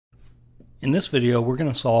In this video, we're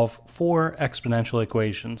going to solve 4 exponential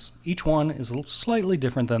equations. Each one is slightly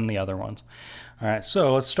different than the other ones. All right,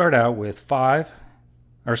 so let's start out with 2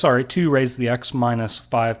 raised to the x minus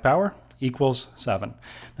 5 power equals 7.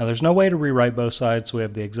 Now there's no way to rewrite both sides, so we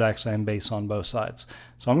have the exact same base on both sides.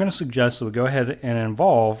 So I'm going to suggest that we go ahead and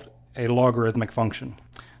involve a logarithmic function.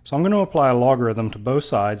 So I'm going to apply a logarithm to both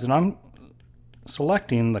sides, and I'm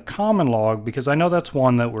selecting the common log because I know that's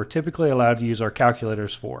one that we're typically allowed to use our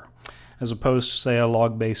calculators for, as opposed to, say, a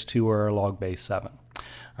log base 2 or a log base 7.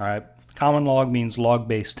 All right, common log means log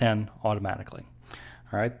base 10 automatically.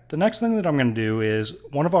 All right, the next thing that I'm going to do is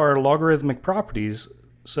one of our logarithmic properties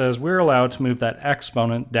says we're allowed to move that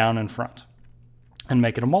exponent down in front and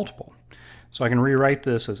make it a multiple. So I can rewrite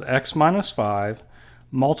this as x minus 5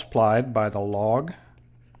 multiplied by the log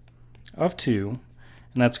of 2,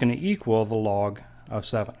 and that's going to equal the log of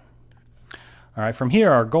 7. All right, from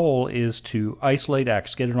here our goal is to isolate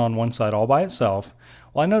x, get it on one side all by itself.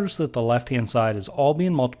 Well, I notice that the left-hand side is all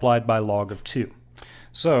being multiplied by log of 2.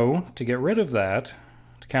 So to get rid of that,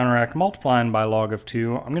 to counteract multiplying by log of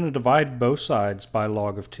 2, I'm going to divide both sides by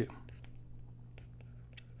log of 2.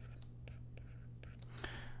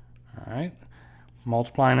 All right,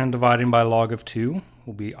 multiplying and dividing by log of 2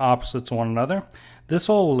 will be opposites of one another. This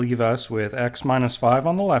will leave us with x minus 5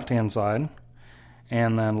 on the left-hand side,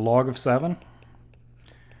 and then log of 7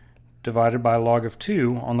 divided by log of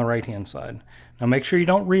 2 on the right-hand side. Now make sure you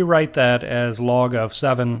don't rewrite that as log of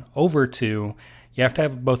 7 over 2. You have to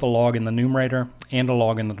have both a log in the numerator and a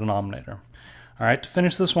log in the denominator. All right, to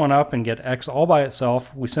finish this one up and get x all by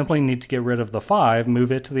itself, we simply need to get rid of the 5,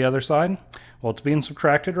 move it to the other side. Well, it's being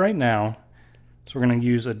subtracted right now, so we're going to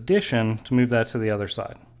use addition to move that to the other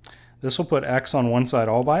side. This will put x on one side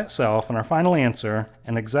all by itself, and our final answer,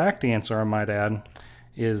 an exact answer I might add,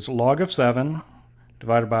 is log of 7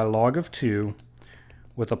 divided by log of 2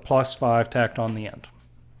 with a plus 5 tacked on the end.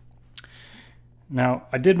 Now,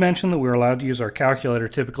 I did mention that we're allowed to use our calculator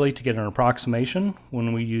typically to get an approximation.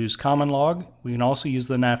 When we use common log, we can also use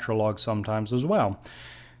the natural log sometimes as well.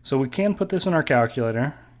 So we can put this in our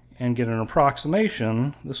calculator and get an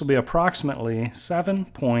approximation. This will be approximately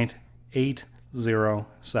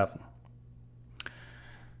 7.807.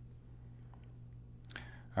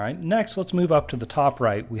 All right, next let's move up to the top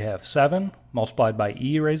right. We have 7 multiplied by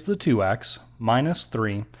e raised to the 2x minus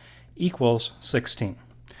 3 equals 16.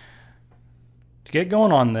 To get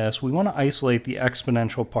going on this, we want to isolate the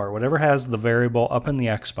exponential part, whatever has the variable up in the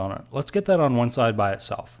exponent. Let's get that on one side by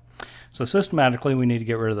itself. So systematically, we need to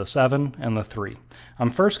get rid of the 7 and the 3.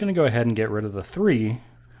 I'm first going to go ahead and get rid of the 3,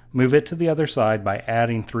 move it to the other side by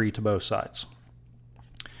adding 3 to both sides.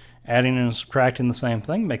 Adding and subtracting the same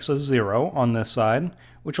thing makes us 0 on this side,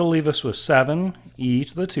 which will leave us with 7e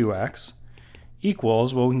to the 2x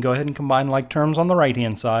equals, well, we can go ahead and combine like terms on the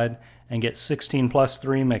right-hand side and get 16 plus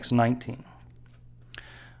 3 makes 19.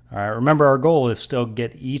 All right, remember our goal is still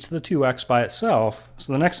get e to the 2x by itself,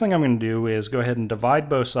 so the next thing I'm going to do is go ahead and divide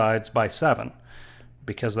both sides by 7,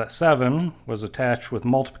 because that 7 was attached with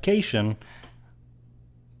multiplication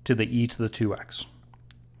to the e to the 2x.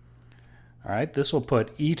 All right, this will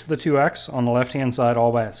put e to the 2x on the left-hand side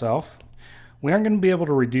all by itself. We aren't going to be able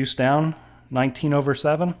to reduce down 19 over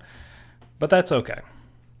 7, but that's okay.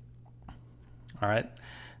 All right,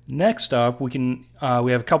 next up we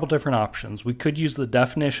have a couple different options. We could use the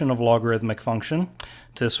definition of logarithmic function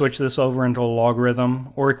to switch this over into a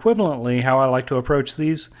logarithm, or equivalently, how I like to approach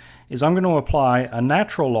these is I'm going to apply a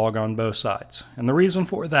natural log on both sides. And the reason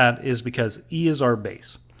for that is because e is our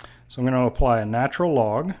base. So I'm going to apply a natural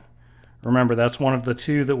log. Remember, that's one of the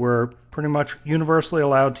two that we're pretty much universally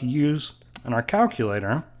allowed to use in our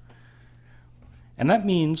calculator, and that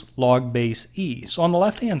means log base e. So on the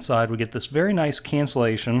left-hand side, we get this very nice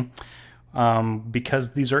cancellation. Because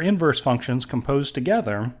these are inverse functions composed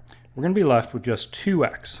together, we're going to be left with just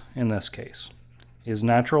 2x in this case, is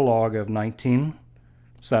natural log of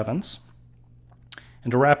 19/7.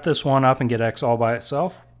 And to wrap this one up and get x all by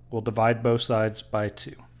itself, we'll divide both sides by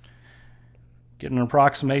 2. Get an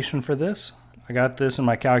approximation for this. I got this in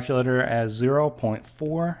my calculator as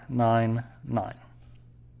 0.499.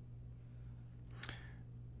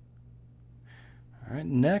 All right,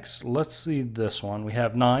 next, let's see this one. We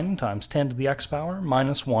have 9 times 10 to the x power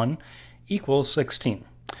minus 1 equals 16.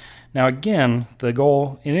 Now again, the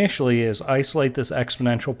goal initially is isolate this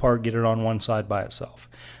exponential part, get it on one side by itself.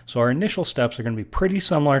 So our initial steps are going to be pretty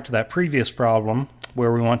similar to that previous problem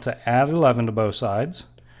where we want to add 11 to both sides,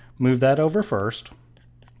 move that over first.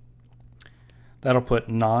 That'll put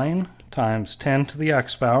 9 times 10 to the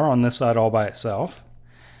x power on this side all by itself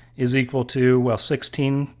is equal to, well,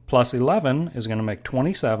 16 plus 11 is going to make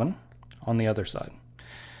 27 on the other side.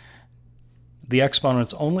 the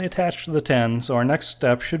exponent's only attached to the 10, so our next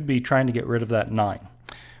step should be trying to get rid of that 9.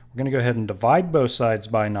 We're going to go ahead and divide both sides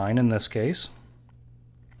by 9 in this case.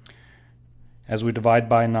 As we divide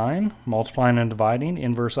by 9, multiplying and dividing,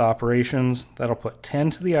 inverse operations, that'll put 10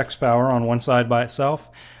 to the x power on one side by itself.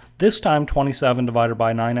 This time 27 divided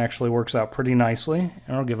by 9 actually works out pretty nicely, and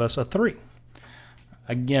it'll give us a 3.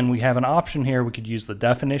 Again, we have an option here. We could use the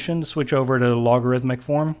definition to switch over to logarithmic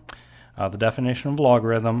form, the definition of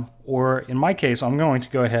logarithm, or in my case, I'm going to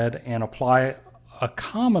go ahead and apply a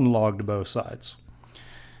common log to both sides.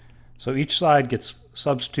 So each side gets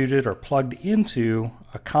substituted or plugged into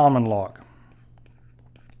a common log.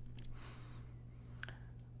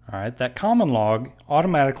 All right, that common log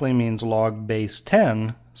automatically means log base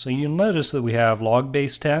 10. So you'll notice that we have log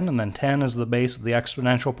base 10, and then 10 is the base of the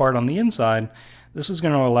exponential part on the inside. This is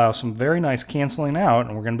going to allow some very nice canceling out,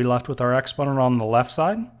 and we're going to be left with our exponent on the left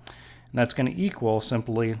side, and that's going to equal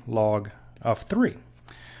simply log of 3.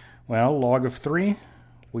 Well, log of 3,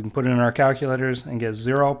 we can put it in our calculators and get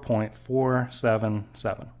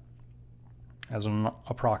 0.477 as an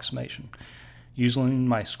approximation, using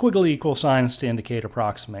my squiggly equal signs to indicate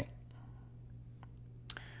approximate.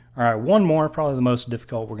 All right, one more, probably the most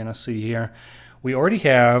difficult we're going to see here. We already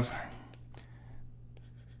have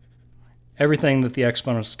everything that the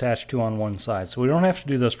exponent is attached to on one side, so we don't have to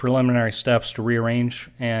do those preliminary steps to rearrange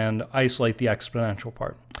and isolate the exponential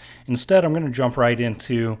part. Instead, I'm going to jump right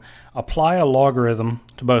into apply a logarithm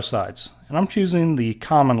to both sides, and I'm choosing the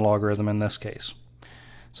common logarithm in this case.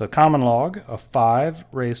 So common log of 5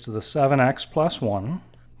 raised to the 7x plus 1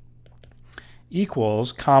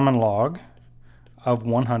 equals common log of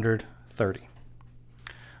 130.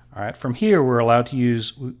 All right, from here we're allowed to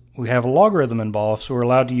use, we have a logarithm involved, so we're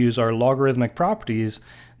allowed to use our logarithmic properties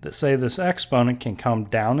that say this exponent can come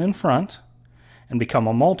down in front and become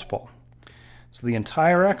a multiple. So the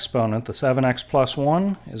entire exponent, the 7x plus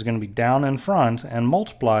 1, is going to be down in front and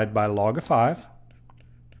multiplied by log of 5.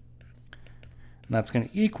 And that's going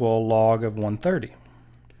to equal log of 130.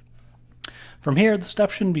 From here, the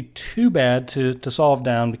step shouldn't be too bad to solve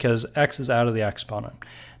down because x is out of the exponent.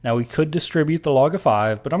 Now we could distribute the log of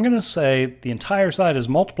 5, but I'm going to say the entire side is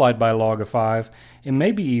multiplied by log of 5. It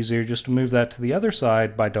may be easier just to move that to the other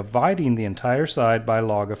side by dividing the entire side by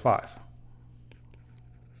log of 5.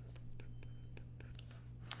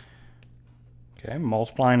 Okay,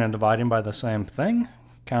 multiplying and dividing by the same thing,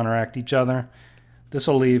 counteract each other. This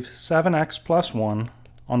will leave 7x plus 1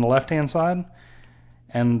 on the left-hand side,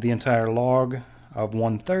 and the entire log of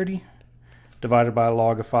 130 divided by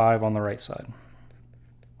log of 5 on the right side.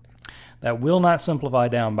 That will not simplify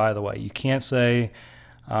down, by the way. You can't say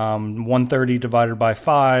 130 divided by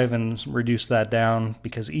 5 and reduce that down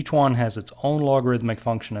because each one has its own logarithmic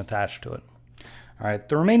function attached to it. All right,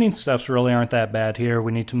 the remaining steps really aren't that bad here.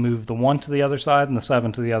 We need to move the 1 to the other side and the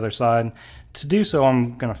 7 to the other side. To do so,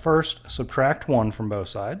 I'm going to first subtract 1 from both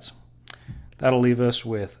sides. That'll leave us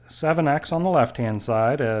with 7x on the left-hand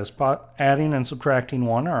side, as adding and subtracting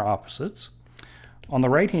 1 are opposites. On the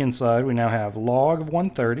right-hand side, we now have log of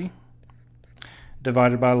 130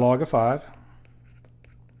 divided by log of 5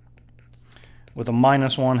 with a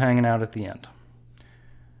minus 1 hanging out at the end.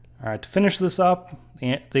 All right, to finish this up,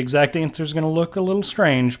 the exact answer is going to look a little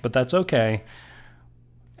strange, but that's okay.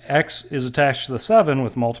 X is attached to the 7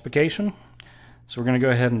 with multiplication. So we're going to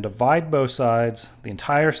go ahead and divide both sides, the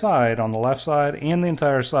entire side on the left side and the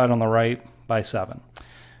entire side on the right, by 7.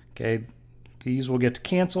 Okay, these will get to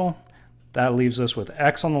cancel. That leaves us with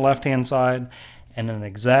x on the left-hand side, and an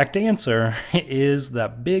exact answer is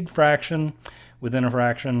that big fraction within a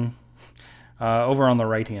fraction over on the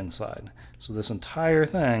right-hand side. So this entire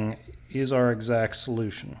thing is our exact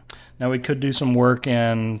solution. Now we could do some work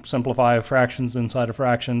and simplify fractions inside of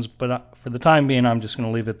fractions, but for the time being, I'm just going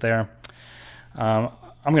to leave it there. I'm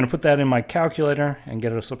going to put that in my calculator and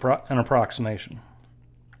get an approximation.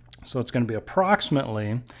 So it's going to be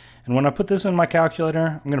approximately, and when I put this in my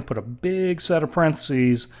calculator, I'm going to put a big set of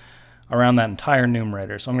parentheses around that entire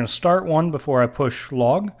numerator. So I'm going to start 1 before I push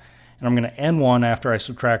log, and I'm going to end 1 after I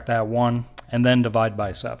subtract that 1, and then divide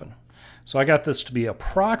by 7. So I got this to be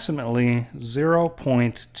approximately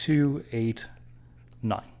 0.289.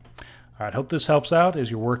 All right, hope this helps out as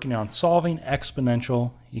you're working on solving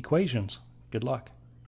exponential equations. Good luck.